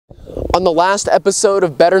On the last episode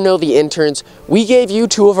of Better Know the Interns, we gave you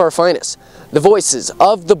two of our finest, the voices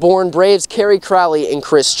of the Bourne Braves, Carrie Crowley and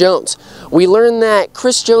Chris Jones. We learned that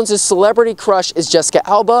Chris Jones' celebrity crush is Jessica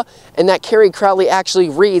Alba, and that Carrie Crowley actually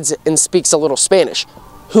reads and speaks a little Spanish.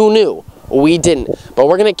 Who knew? We didn't. But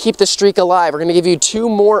we're going to keep the streak alive. We're going to give you two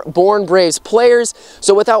more Bourne Braves players.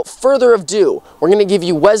 So without further ado, we're going to give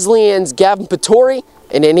you Wesleyan's Gavin Pittore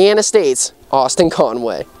and Indiana State's Austin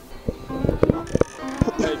Conway.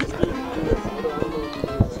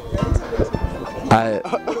 I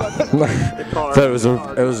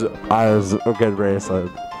was a good race.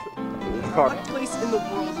 What place in the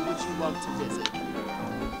world would you love to visit?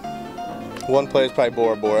 One place, probably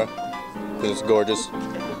Bora Bora, because it's gorgeous,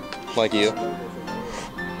 like you. You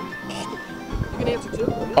can answer too.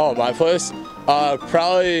 Oh, my place?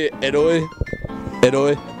 Probably Italy,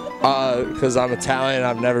 because I'm Italian,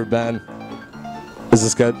 I've never been. Is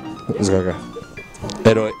this good? Is it okay?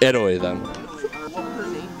 Italy then. What would her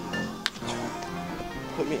name be?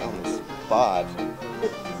 Put me on the spot.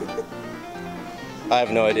 I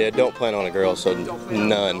have no idea. Don't plan on a girl, so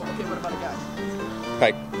none. Okay, what about a guy?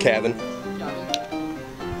 Like Gavin.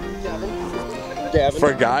 Gavin?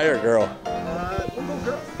 For a guy or girl? We'll go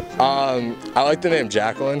girl. I like the name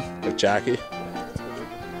Jacqueline, like Jackie,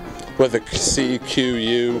 with a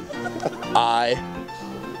C-Q-U-I,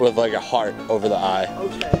 with like a heart over the I.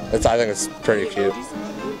 Okay. I think it's pretty cute.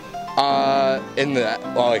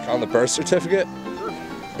 Like on the birth certificate?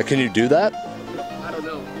 Like, can you do that? I don't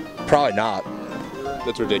know. Probably not.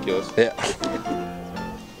 That's ridiculous. Yeah.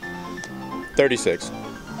 36.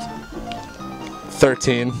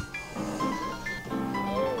 13.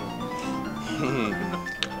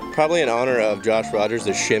 Probably in honor of Josh Rogers,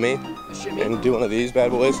 the shimmy, and do one of these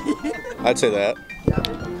bad boys. I'd say that.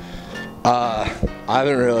 I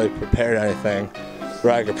haven't really prepared anything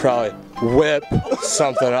where I could probably whip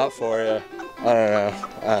something up for you. I don't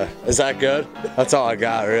know. Is that good? That's all I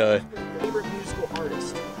got, really. Favorite musical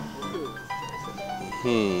artist?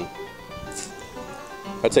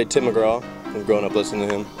 I'd say Tim McGraw. I've grown up listening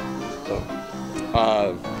to him. So.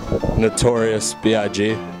 Notorious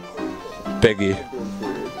B.I.G. Biggie.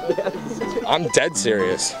 I'm dead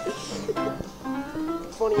serious.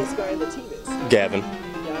 Funniest guy on the team is? Gavin.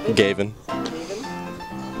 Gavin?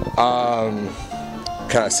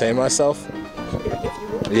 Can I say myself?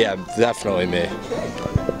 Yeah, definitely me. To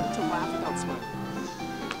laugh without smiling.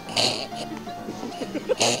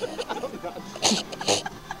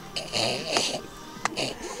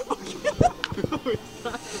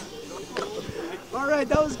 Alright,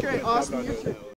 that was great. Austin, your turn.